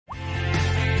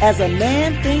As a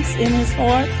man thinks in his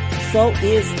heart, so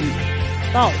is he.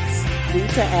 Thoughts lead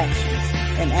to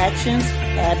actions, and actions,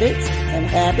 habits, and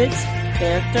habits,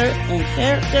 character, and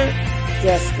character,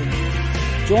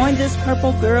 destiny. Join this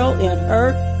purple girl in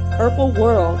her purple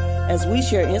world as we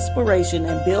share inspiration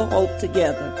and build hope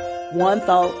together, one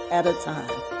thought at a time.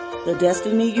 The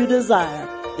destiny you desire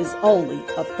is only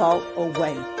a thought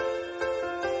away.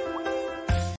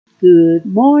 Good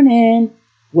morning.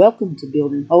 Welcome to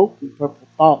Building Hope with Purple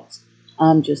Thoughts.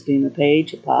 I'm Justina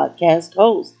Page, a podcast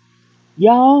host.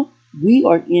 Y'all, we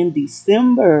are in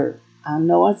December. I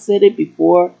know I said it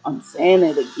before. I'm saying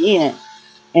it again.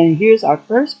 And here's our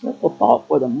first purple thought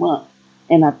for the month.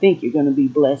 And I think you're going to be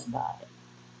blessed by it.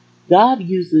 God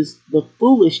uses the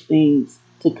foolish things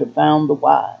to confound the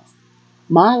wise.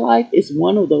 My life is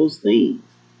one of those things.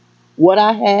 What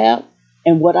I have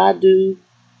and what I do,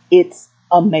 it's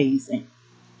amazing.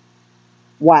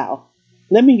 Wow.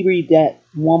 Let me read that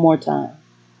one more time.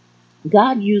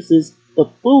 God uses the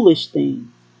foolish things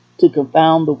to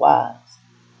confound the wise.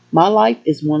 My life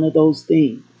is one of those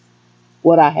things.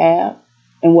 What I have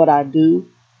and what I do,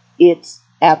 it's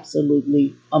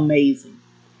absolutely amazing.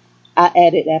 I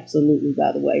added absolutely,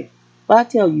 by the way. But I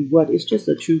tell you what, it's just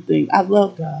a true thing. I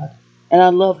love God, and I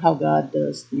love how God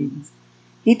does things.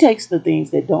 He takes the things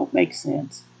that don't make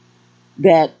sense,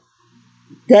 that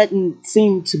doesn't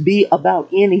seem to be about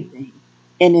anything,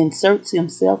 and inserts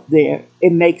himself there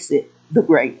and makes it the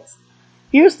greatest.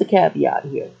 Here's the caveat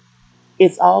here.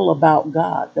 It's all about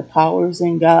God. The power is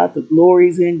in God. The glory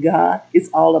is in God. It's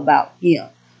all about him.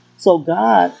 So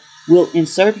God will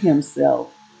insert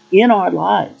himself in our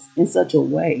lives in such a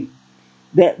way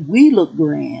that we look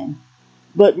grand,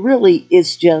 but really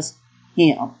it's just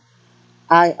him.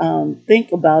 I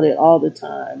think about it all the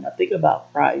time. I think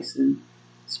about Christ, and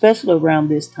especially around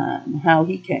this time, how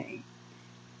he came,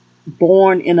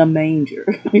 born in a manger,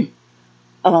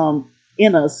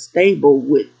 in a stable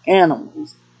with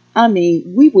animals. I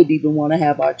mean, we would even want to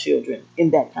have our children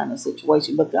in that kind of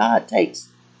situation. But God takes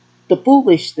the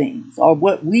foolish things, or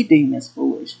what we deem as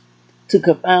foolish, to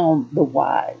confound the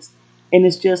wise. And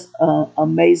it's just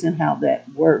amazing how that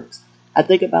works. I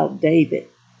think about David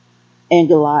and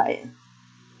Goliath.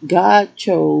 God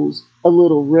chose a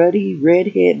little ruddy,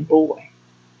 redhead boy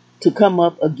to come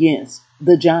up against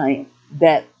the giant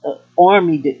that the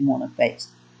army didn't want to face,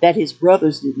 that his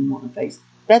brothers didn't want to face,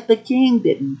 that the king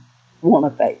didn't want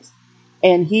to face.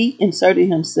 And he inserted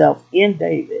himself in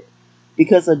David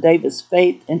because of David's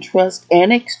faith and trust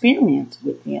and experience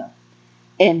with him.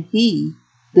 And he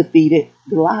defeated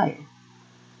Goliath.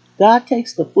 God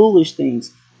takes the foolish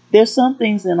things. There's some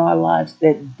things in our lives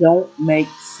that don't make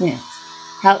sense.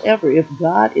 However, if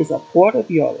God is a part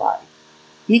of your life,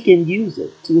 he can use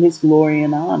it to his glory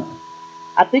and honor.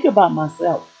 I think about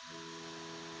myself.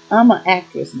 I'm an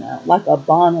actress now, like a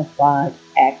bona fide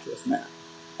actress now.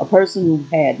 A person who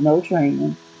had no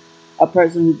training. A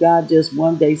person who God just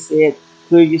one day said,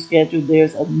 clear your schedule,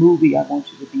 there's a movie I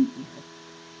want you to be in.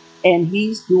 And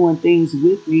he's doing things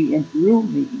with me and through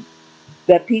me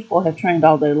that people have trained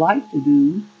all their life to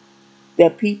do,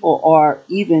 that people are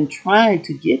even trying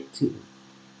to get to.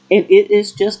 And it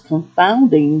is just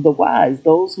confounding the wise,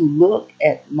 those who look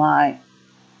at my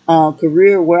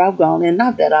career where I've gone, and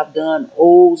not that I've done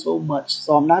so much,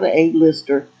 so I'm not an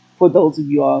A-lister for those of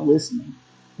you all listening.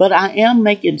 But I am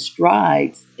making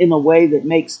strides in a way that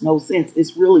makes no sense.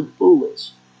 It's really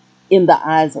foolish in the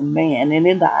eyes of man, and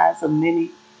in the eyes of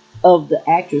many of the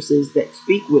actresses that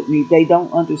speak with me. They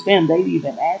don't understand. They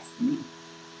even ask me,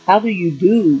 how do you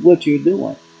do what you're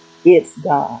doing? It's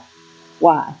God.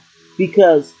 Why?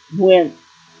 Because when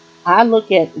I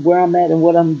look at where I'm at and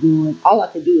what I'm doing, all I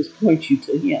can do is point you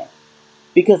to him,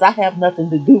 because I have nothing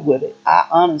to do with it. I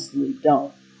honestly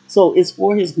don't. So it's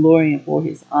for his glory and for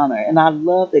his honor. And I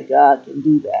love that God can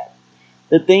do that.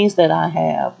 The things that I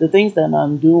have, the things that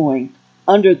I'm doing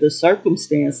under the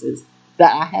circumstances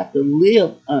that I have to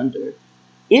live under,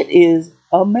 it is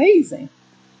amazing.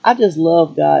 I just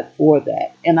love God for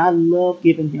that. And I love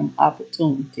giving him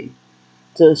opportunity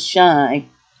to shine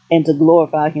and to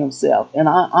glorify himself. And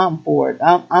I'm for it.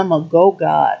 I'm a go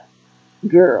God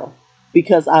girl,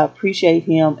 because I appreciate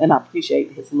him and I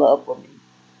appreciate his love for me.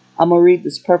 I'm going to read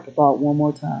this purple thought one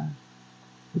more time.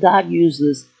 God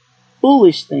uses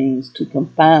foolish things to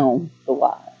confound the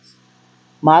wise.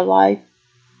 My life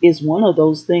is one of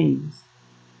those things.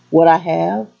 What I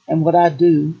have and what I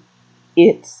do,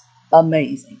 it's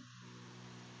amazing.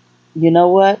 You know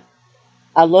what?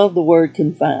 I love the word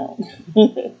confound.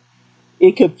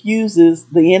 It confuses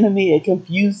the enemy. It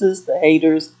confuses the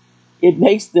haters. It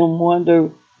makes them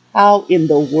wonder, how in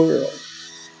the world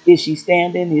Is she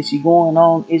standing? Is she going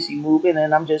on? Is she moving?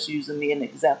 And I'm just using me an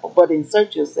example. But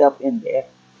insert yourself in there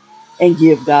and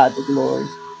give God the glory.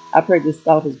 I pray this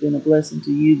thought has been a blessing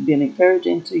to you, been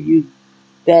encouraging to you,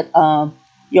 that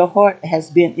your heart has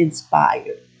been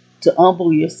inspired to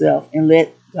humble yourself and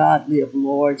let God live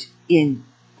large in you.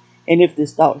 And if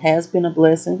this thought has been a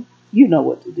blessing, you know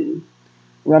what to do.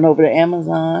 Run over to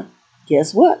Amazon.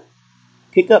 Guess what?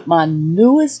 Pick up my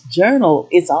newest journal.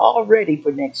 It's all ready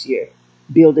for next year.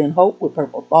 Building Hope with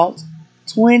Purple Thoughts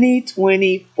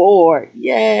 2024.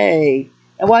 Yay!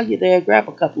 And while you're there, grab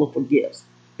a couple of gifts.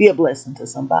 Be a blessing to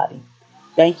somebody.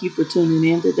 Thank you for tuning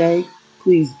in today.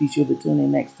 Please be sure to tune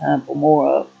in next time for more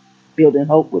of Building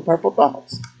Hope with Purple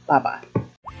Thoughts. Bye-bye.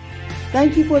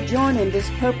 Thank you for joining this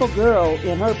purple girl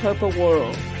in her purple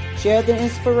world. Share the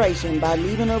inspiration by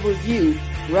leaving a review,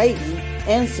 rating,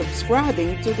 and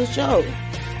subscribing to the show.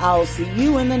 I'll see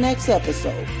you in the next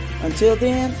episode. Until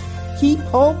then, keep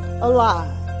hope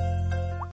alive.